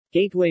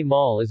Gateway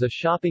Mall is a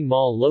shopping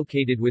mall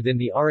located within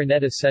the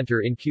Araneta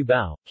Center in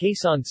Cubao,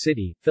 Quezon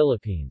City,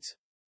 Philippines.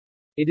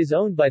 It is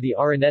owned by the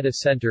Araneta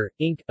Center,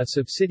 Inc., a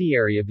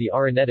subsidiary of the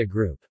Araneta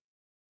Group.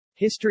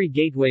 History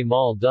Gateway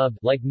Mall dubbed,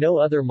 like no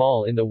other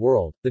mall in the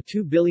world, the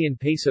 2 billion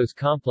pesos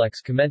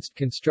complex commenced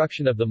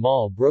construction of the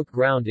mall broke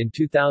ground in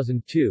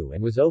 2002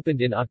 and was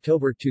opened in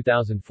October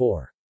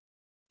 2004.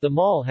 The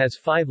mall has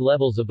 5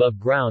 levels above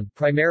ground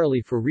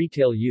primarily for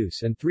retail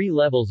use and 3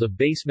 levels of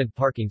basement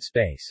parking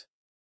space.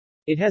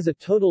 It has a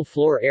total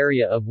floor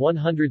area of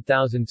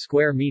 100,000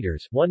 square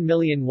meters,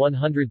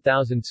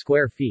 1,100,000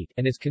 square feet,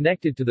 and is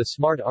connected to the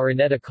smart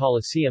Araneta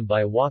Coliseum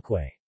by a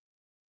walkway.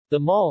 The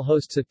mall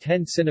hosts a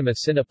 10-cinema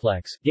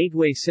Cineplex,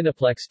 Gateway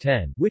Cineplex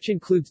 10, which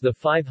includes the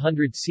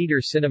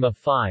 500-seater Cinema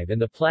 5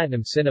 and the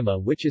Platinum Cinema,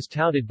 which is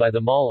touted by the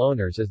mall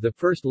owners as the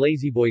first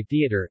La-Z-Boy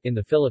theater in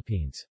the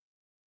Philippines.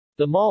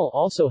 The mall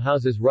also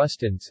houses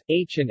Ruston's,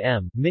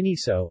 H&M,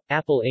 Miniso,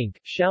 Apple Inc.,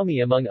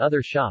 Xiaomi among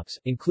other shops,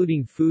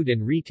 including food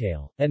and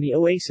retail, and the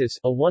Oasis,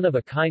 a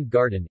one-of-a-kind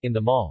garden, in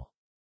the mall.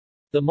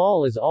 The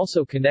mall is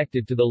also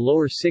connected to the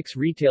lower 6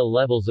 retail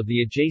levels of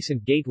the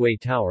adjacent Gateway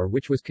Tower,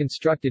 which was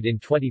constructed in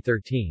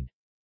 2013.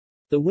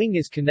 The wing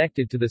is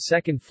connected to the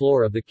second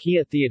floor of the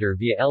Kia Theater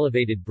via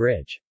elevated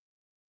bridge.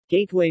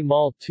 Gateway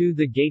Mall 2.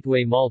 The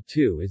Gateway Mall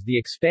 2 is the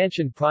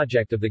expansion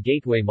project of the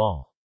Gateway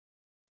Mall.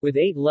 With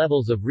 8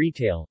 levels of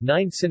retail,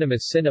 9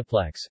 cinemas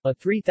Cineplex, a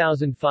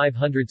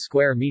 3,500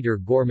 square meter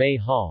gourmet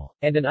hall,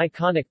 and an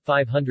iconic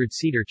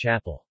 500-seater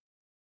chapel.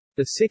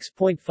 The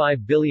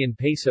 6.5 billion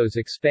pesos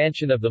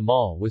expansion of the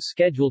mall was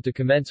scheduled to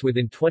commence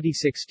within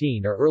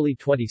 2016 or early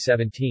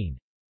 2017.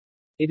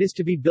 It is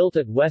to be built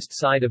at west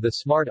side of the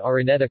smart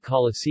Araneta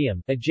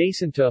Coliseum,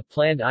 adjacent to a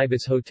planned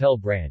Ibis Hotel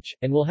branch,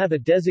 and will have a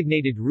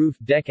designated roof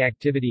deck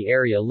activity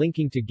area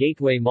linking to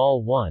Gateway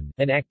Mall 1,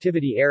 an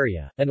activity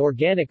area, an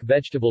organic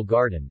vegetable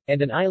garden,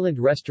 and an island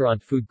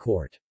restaurant food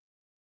court.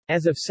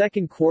 As of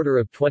second quarter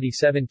of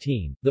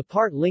 2017, the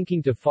part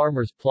linking to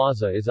Farmers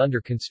Plaza is under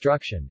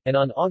construction, and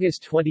on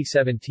August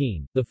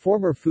 2017, the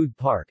former food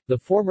park, the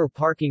former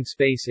parking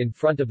space in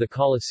front of the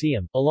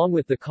Coliseum, along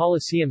with the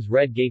Coliseum's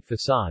red gate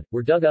facade,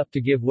 were dug up to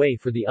give way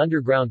for the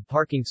underground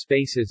parking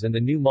spaces and the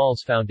new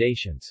mall's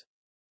foundations.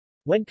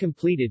 When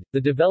completed, the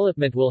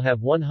development will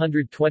have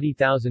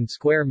 120,000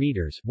 square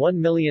meters,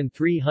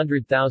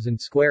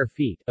 1,300,000 square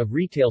feet of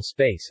retail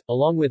space,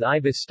 along with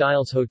Ibis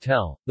Styles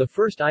Hotel, the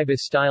first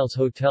Ibis Styles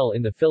hotel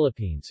in the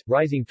Philippines,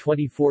 rising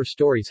 24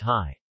 stories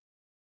high.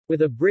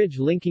 With a bridge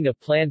linking a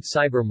planned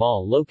cyber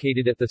mall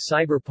located at the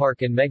Cyber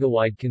Park and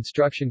Megawide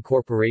Construction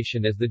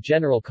Corporation as the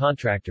general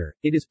contractor,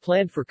 it is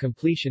planned for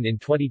completion in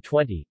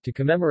 2020, to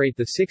commemorate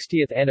the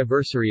 60th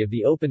anniversary of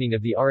the opening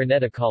of the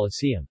Araneta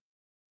Coliseum.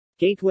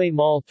 Gateway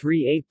Mall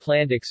 3. A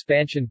planned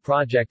expansion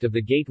project of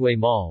the Gateway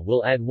Mall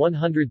will add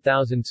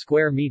 100,000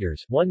 square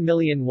meters,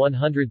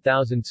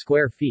 1,100,000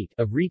 square feet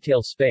of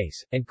retail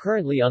space, and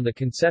currently on the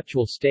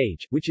conceptual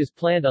stage, which is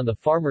planned on the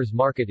Farmers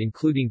Market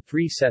including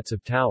 3 sets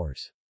of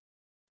towers.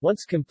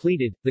 Once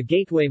completed, the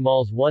Gateway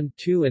Malls 1,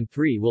 2 and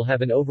 3 will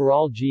have an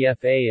overall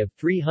GFA of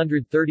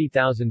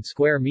 330,000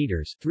 square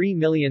meters,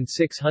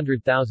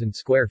 3,600,000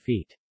 square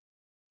feet.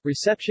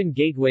 Reception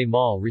Gateway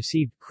Mall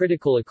received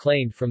critical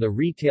acclaim from the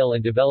retail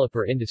and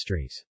developer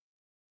industries.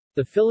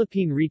 The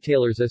Philippine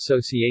Retailers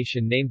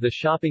Association named the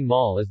shopping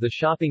mall as the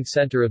Shopping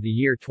Center of the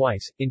Year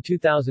twice, in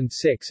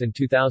 2006 and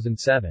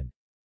 2007.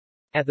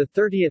 At the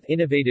 30th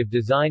Innovative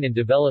Design and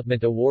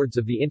Development Awards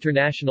of the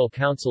International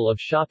Council of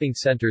Shopping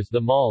Centers,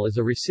 the mall is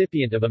a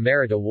recipient of a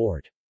Merit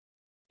Award.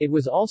 It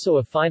was also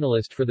a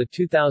finalist for the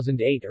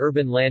 2008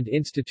 Urban Land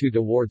Institute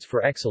Awards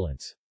for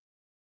Excellence.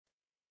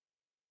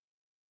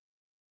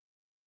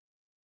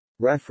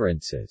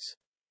 References.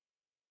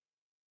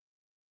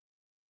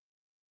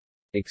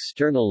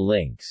 External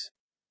links.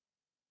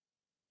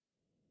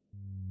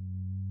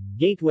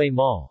 Gateway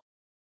Mall